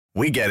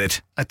We get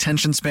it.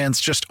 Attention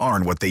spans just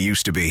aren't what they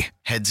used to be.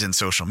 Heads in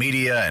social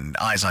media and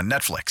eyes on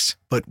Netflix.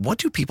 But what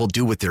do people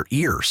do with their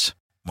ears?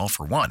 Well,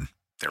 for one,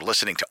 they're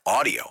listening to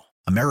audio.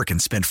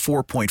 Americans spend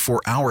 4.4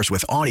 hours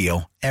with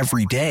audio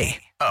every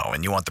day. Oh,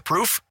 and you want the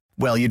proof?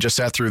 Well, you just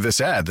sat through this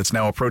ad that's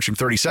now approaching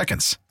 30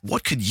 seconds.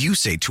 What could you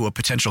say to a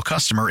potential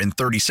customer in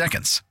 30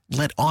 seconds?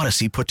 Let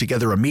Odyssey put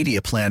together a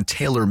media plan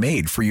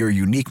tailor-made for your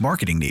unique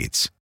marketing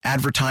needs.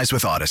 Advertise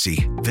with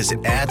Odyssey.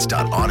 Visit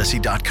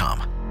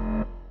ads.odyssey.com.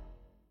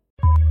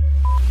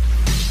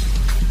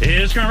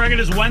 His current record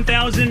is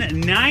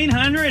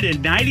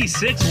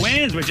 1,996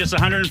 wins with just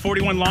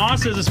 141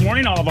 losses. This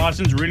morning, all of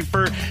Austin's rooting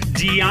for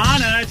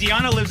Deanna.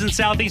 Deanna lives in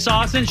Southeast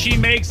Austin. She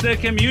makes the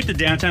commute to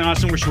downtown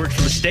Austin where she works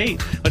for the state.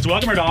 Let's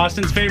welcome her to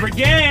Austin's favorite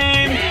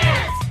game.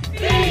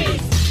 Deanna!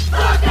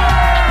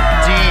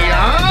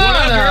 What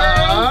up,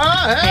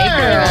 girl?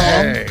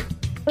 Hey, girl.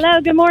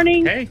 Hello, good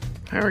morning. Hey.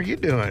 How are you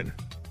doing?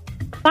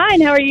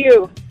 Fine, how are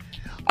you?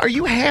 Are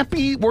you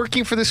happy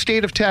working for the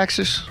state of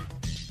Texas?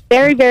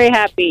 Very, very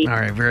happy. All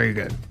right, very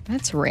good.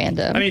 That's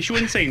random. I mean, she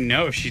wouldn't say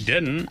no if she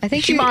didn't. I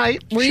think She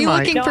might. Were She you might.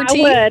 looking No, for I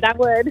tea?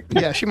 would.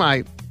 Yeah, she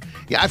might.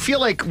 Yeah, I feel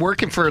like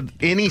working for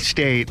any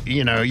state,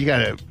 you got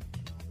to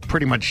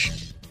pretty much,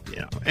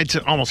 it's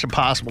almost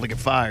impossible to get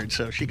fired,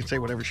 so she can say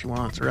whatever she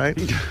wants, right?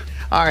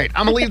 All right,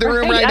 I'm going to leave the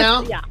room right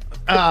now. Yeah.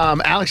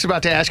 Alex is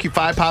about to ask you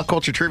 5 pop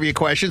culture trivia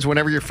questions.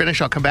 Whenever you're finished,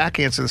 I'll come back,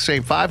 answer the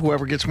same 5.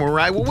 Whoever gets more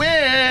right will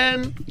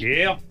win.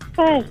 Yeah.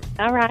 Okay,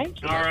 all right.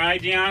 All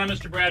right, Deanna,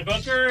 Mr. Brad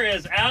Booker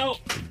is out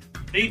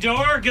the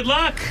door. Good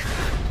luck.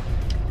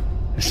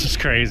 This is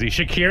crazy.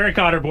 Shakira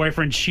caught her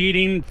boyfriend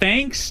cheating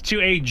thanks to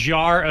a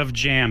jar of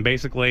jam.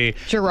 Basically,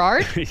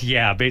 Gerard?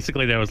 yeah,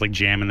 basically there was like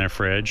jam in their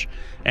fridge.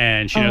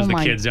 And she Oh knows the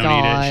my kids don't eat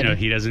it. God. She knows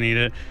he doesn't eat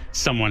it.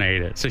 Someone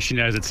ate it. So she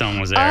knows that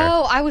someone was there.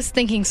 Oh, I was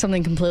thinking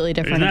something completely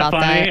different Isn't that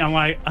about funny? that. I'm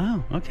like,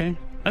 oh, okay.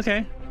 All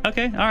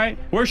right.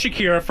 Where's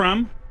Shakira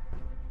from?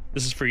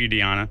 This is for you,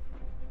 Deanna.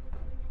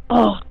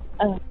 Oh,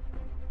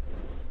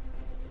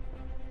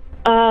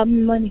 let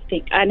me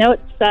think. I know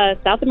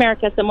it's South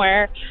America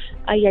somewhere.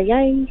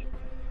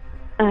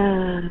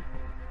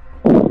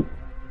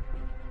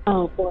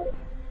 Oh, boy.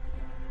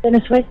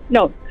 Venezuela?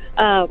 No.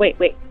 Wait.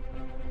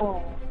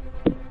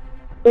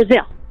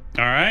 Brazil.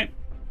 All right.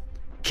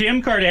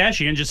 Kim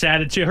Kardashian just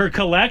added to her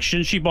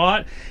collection. She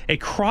bought a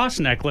cross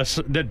necklace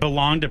that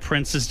belonged to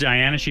Princess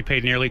Diana. She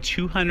paid nearly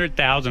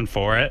 $200,000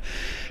 for it.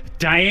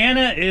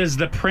 Diana is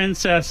the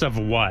princess of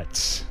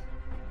what?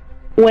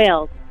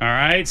 Wales. All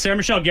right. Sarah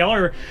Michelle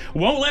Gellar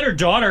won't let her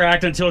daughter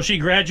act until she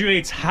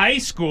graduates high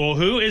school.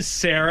 Who is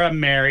Sarah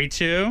married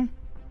to?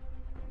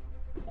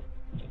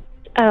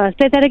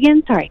 Say that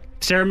again? Sorry.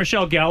 Sarah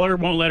Michelle Gellar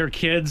won't let her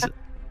kids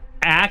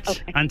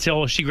act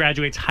until she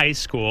graduates high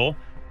school.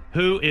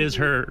 Who is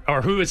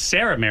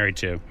Sarah married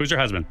to? Who's her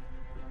husband?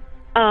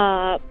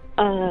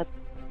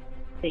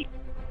 See.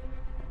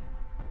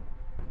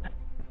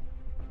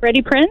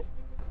 Freddie Prinze?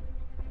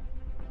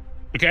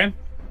 Okay.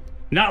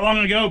 Not long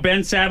ago,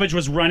 Ben Savage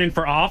was running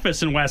for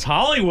office in West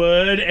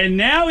Hollywood, and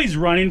now he's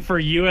running for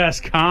U.S.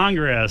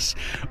 Congress.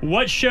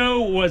 What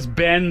show was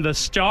Ben the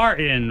star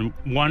in?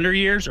 Wonder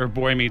Years or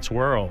Boy Meets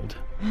World?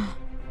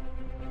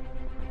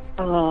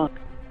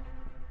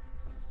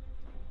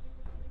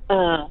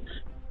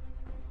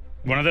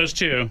 One of those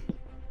two.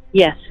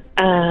 Yes.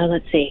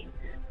 Let's see.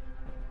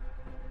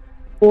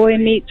 Boy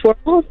Meets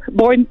World?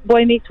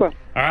 Boy Meets World.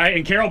 All right,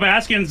 and Carol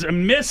Baskin's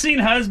missing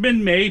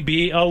husband may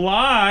be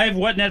alive.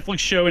 What Netflix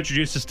show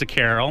introduces to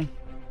Carol?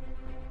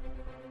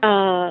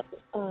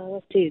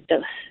 Let's see.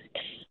 The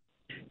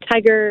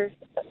Tiger.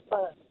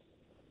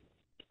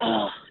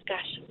 Oh,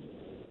 gosh.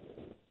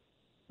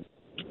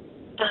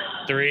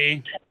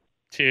 3,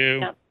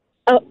 2,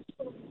 Oh,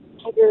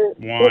 Tiger.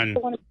 1.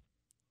 All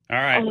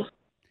right.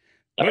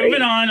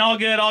 Moving on. All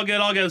good.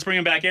 Let's bring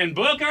him back in.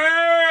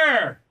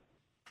 Booker!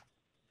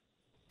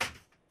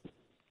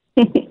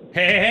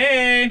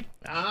 Hey.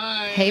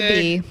 Hi.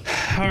 Hey, B.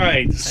 All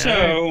right,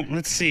 so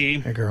let's see.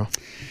 Hey, girl.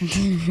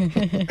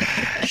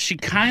 She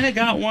kind of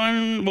got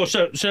one. Well,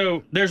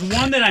 so there's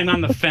one that I'm on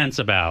the fence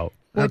about.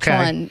 Which Okay.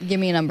 one? Give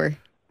me a number.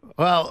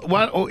 Well,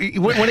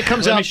 when it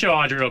comes Let me out... show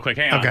Audrey real quick.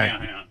 Hang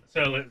on.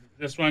 So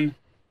this one,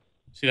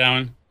 see that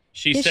one?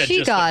 She Yeah, said she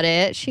just got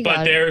it.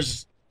 But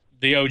there's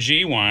the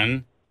OG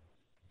one.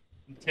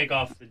 Take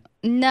off the...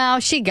 No,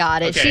 she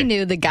got it. Okay. She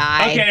knew the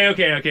guy.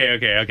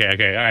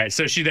 Okay. All right.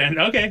 So she then...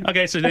 Okay.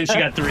 So then she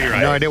got 3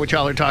 right. No idea what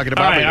y'all are talking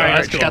about. All right. but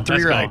That's she cool. got 3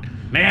 That's right. cool.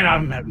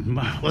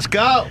 Man, Let's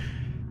go.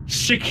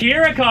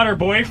 Shakira caught her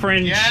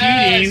boyfriend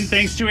Yes. cheating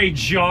thanks to a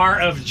jar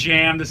of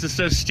jam. This is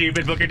so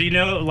stupid. Booker, do you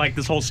know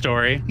this whole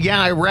story?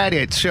 Yeah, I read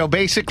it. So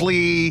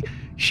basically,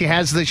 she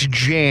has this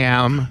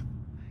jam,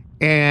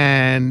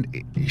 and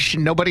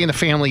nobody in the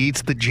family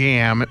eats the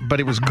jam,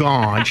 but it was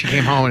gone. She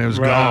came home and it was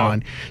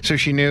gone. So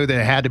she knew that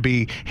it had to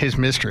be his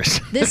mistress.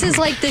 This is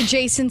like the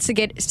Jason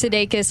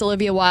Sudeikis,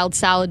 Olivia Wilde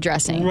salad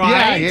dressing.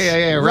 Right.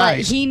 Yeah, right.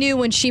 Like, he knew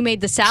when she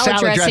made the salad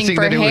dressing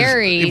for that it was-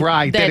 Harry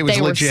that that it was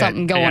there was legit.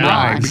 something going Yeah.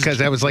 on. Right, because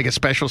that was like a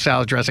special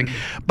salad dressing.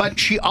 But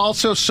she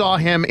also saw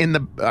him in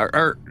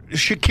the,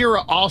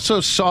 Shakira also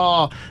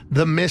saw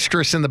the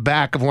mistress in the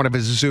back of one of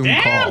his Zoom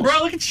Damn, calls.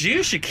 bro, look at you,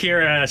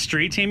 Shakira,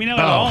 street team. You know it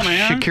all,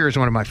 man. Shakira's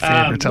one of my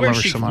favorites. I love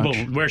her so much.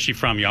 Well, where's she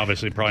from? You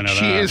obviously probably know that.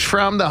 She is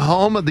from the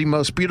home of the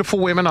most beautiful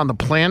women on the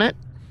planet,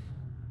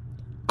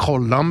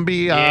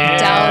 Colombia.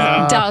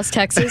 Yeah. Dallas,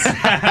 Texas.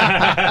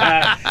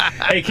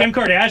 Hey, Kim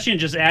Kardashian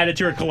just added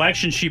to her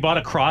collection. She bought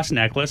a cross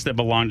necklace that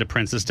belonged to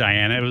Princess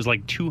Diana. It was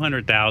like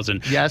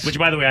 $200,000. Yes. Which,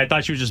 by the way, I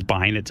thought she was just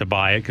buying it to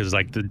buy it because,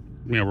 like, the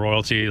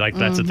royalty, like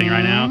that's the thing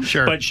right now.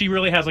 Sure. But she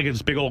really has like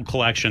this big old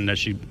collection that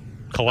she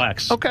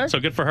collects. Okay. So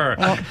good for her.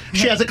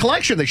 She has a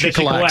collection that she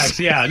collects.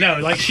 Yeah. No,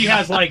 like she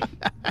has like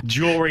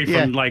jewelry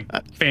from like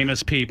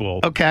famous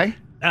people. Okay.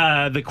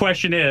 The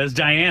question is,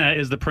 Diana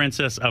is the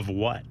princess of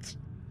what?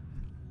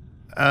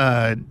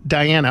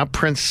 Diana,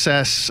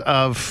 Princess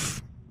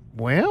of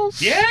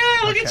Wales? Yeah,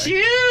 look at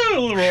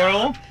you,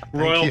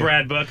 Royal you.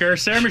 Brad Booker.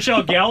 Sarah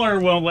Michelle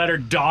Gellar won't let her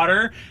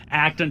daughter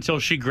act until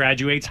she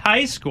graduates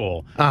high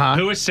school.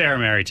 Who is Sarah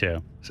married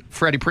to?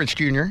 Freddie Prinze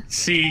Jr.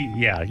 See,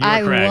 yeah, you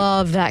I were correct.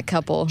 love that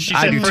couple. She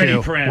I said do Freddie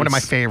too. Prinze. One of my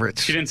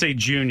favorites. She didn't say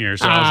Junior,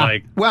 so I was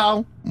like,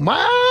 well, I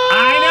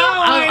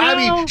know. I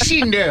mean,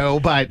 she knew,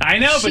 but I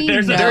know, but She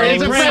there's a knows. there Freddie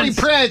is a Freddie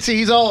Prinze. Prinze.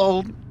 He's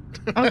old.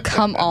 Oh,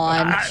 come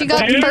on. She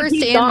got Dude. first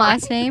and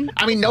last name.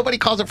 I mean, nobody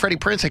calls him Freddie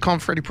Prinze. They call him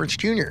Freddie Prinze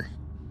Jr.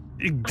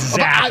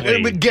 Exactly.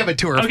 I would give it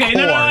to her. Okay, of course,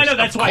 no, I know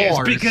that's of why. It's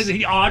course. because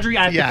Audrey,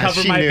 I have Yeah, to cover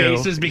she my knew.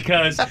 bases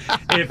because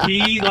if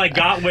he like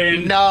got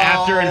wind No.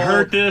 after and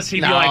heard this,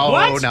 he'd be like,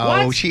 "What? No,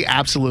 What?" she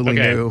absolutely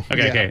knew.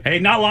 Okay. Hey,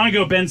 not long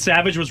ago, Ben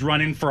Savage was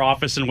running for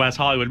office in West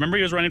Hollywood. Remember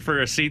he was running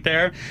for a seat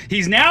there?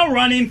 He's now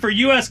running for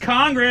U.S.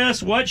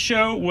 Congress. What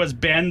show was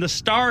Ben the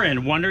star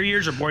in? Wonder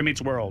Years or Boy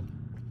Meets World?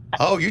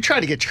 Oh, you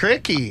tried to get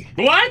tricky.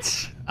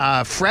 What?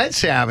 Fred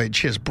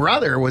Savage, his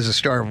brother, was a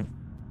star of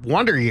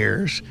Wonder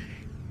Years.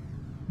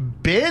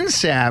 Ben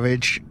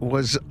Savage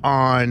was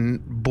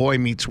on Boy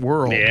Meets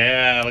World.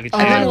 Yeah, look at you.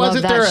 And I then love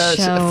wasn't there that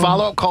a show.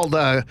 follow-up called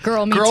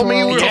Girl Meets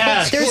World.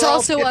 Yes. There's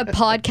also a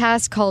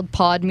podcast called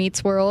Pod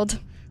Meets World.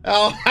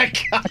 Oh, my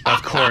God.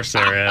 Of course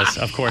there is.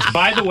 Of course.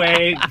 By the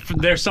way,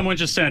 there's someone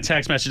just sent a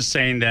text message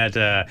saying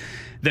that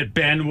that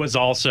Ben was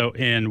also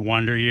in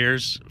Wonder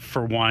Years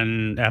for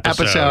one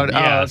episode. Oh,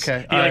 Yes. okay.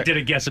 He All like right. did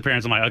a guest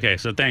appearance. I'm like, okay,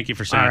 so thank you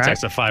for sending All a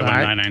text right. at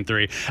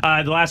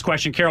 51993. The last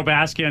question: Carol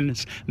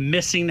Baskin's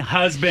missing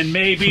husband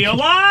may be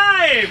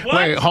alive. What?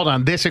 Wait, hold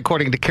on. This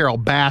according to Carol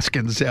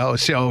Baskins, though,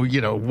 so,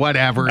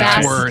 whatever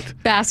it's worth.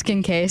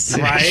 Baskin case.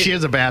 Right? She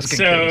is a Baskin case.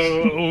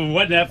 So,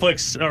 what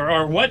Netflix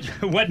or what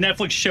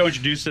Netflix show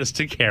introduced us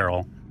to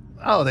Carol?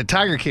 Oh, the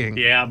Tiger King.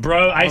 Yeah,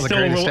 bro. I the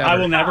greatest I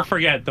ever. will never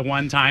forget the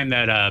one time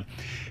that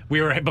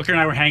Booker and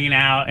I were hanging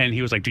out, and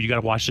he was like, "Dude, you got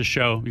to watch this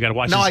show. You got to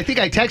watch." No, this. I think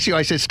I texted you.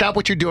 I said, stop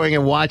what you're doing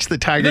and watch the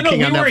Tiger No, King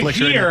we on were Netflix right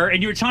here, now.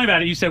 and you were telling me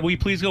about it. You said, "Will you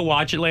please go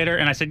watch it later?"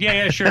 And I said,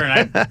 "Yeah, sure."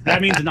 And that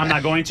means I'm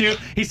not going to.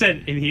 He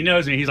said, and he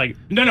knows me. He's like,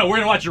 "No, we're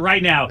gonna watch it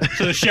right now."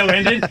 So the show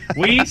ended.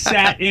 We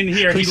sat in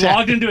here. He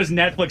logged into his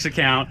Netflix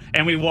account,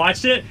 and we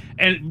watched it.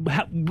 And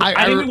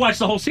I think we watched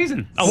the whole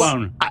season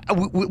alone.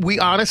 We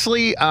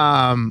honestly,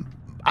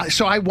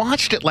 so I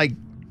watched it like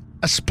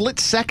a split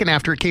second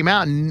after it came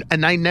out, and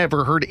I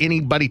never heard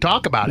anybody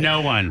talk about it.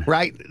 No one.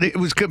 Right? It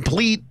was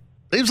complete.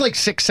 It was like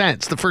Sixth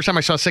Sense. The first time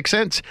I saw Sixth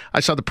Sense, I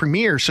saw the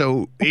premiere,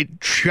 so it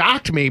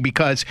shocked me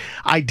because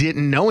I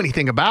didn't know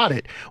anything about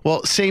it.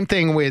 Well, same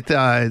thing with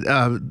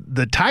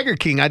the Tiger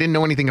King. I didn't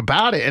know anything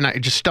about it, and I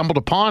just stumbled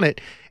upon it.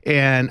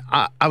 And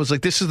I was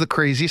like, "This is the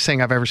craziest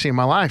thing I've ever seen in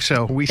my life."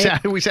 So we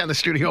sat in the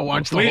studio and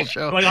watched the whole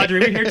show. Like Audrey,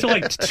 we were here till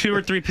like 2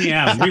 or 3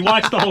 p.m. We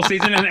watched the whole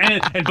season,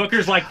 and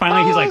Booker's like,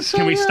 finally, he's like, so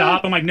 "Can we good.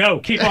 stop?" I'm like, "No,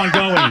 keep on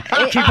going,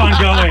 keep on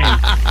going."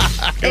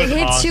 It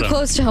hits awesome. too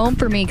close to home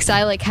for me because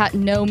I had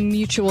no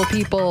mutual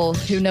people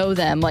who know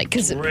them.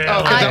 Because Really?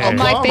 Oh, 'cause of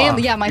my Oklahoma.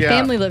 family, my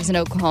family lives in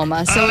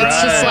Oklahoma, so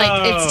it's just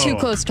it's too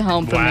close to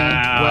home for me.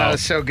 Wow. Well,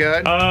 it's so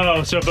good.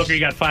 Oh, so Booker, you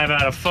got 5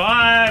 out of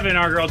 5, and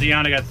our girl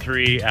Deanna got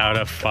 3 out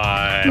of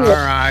 5. All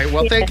right.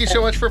 Well, thank you so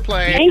much for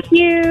playing. Thank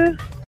you.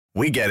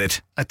 We get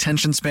it.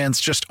 Attention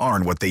spans just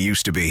aren't what they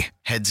used to be.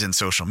 Heads in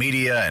social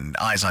media and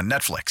eyes on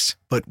Netflix.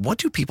 But what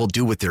do people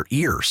do with their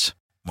ears?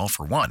 Well,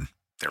 for one,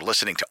 they're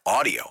listening to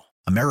audio.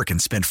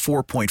 Americans spend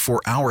 4.4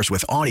 hours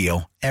with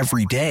audio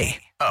every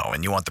day. Oh,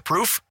 and you want the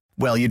proof?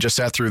 Well, you just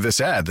sat through this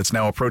ad that's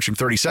now approaching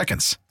 30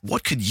 seconds.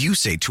 What could you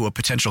say to a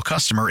potential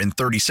customer in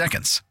 30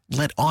 seconds?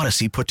 Let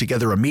Odyssey put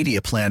together a media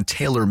plan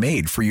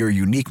tailor-made for your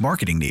unique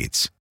marketing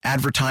needs.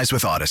 Advertise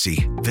with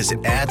Odyssey.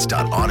 Visit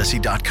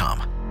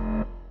ads.odyssey.com.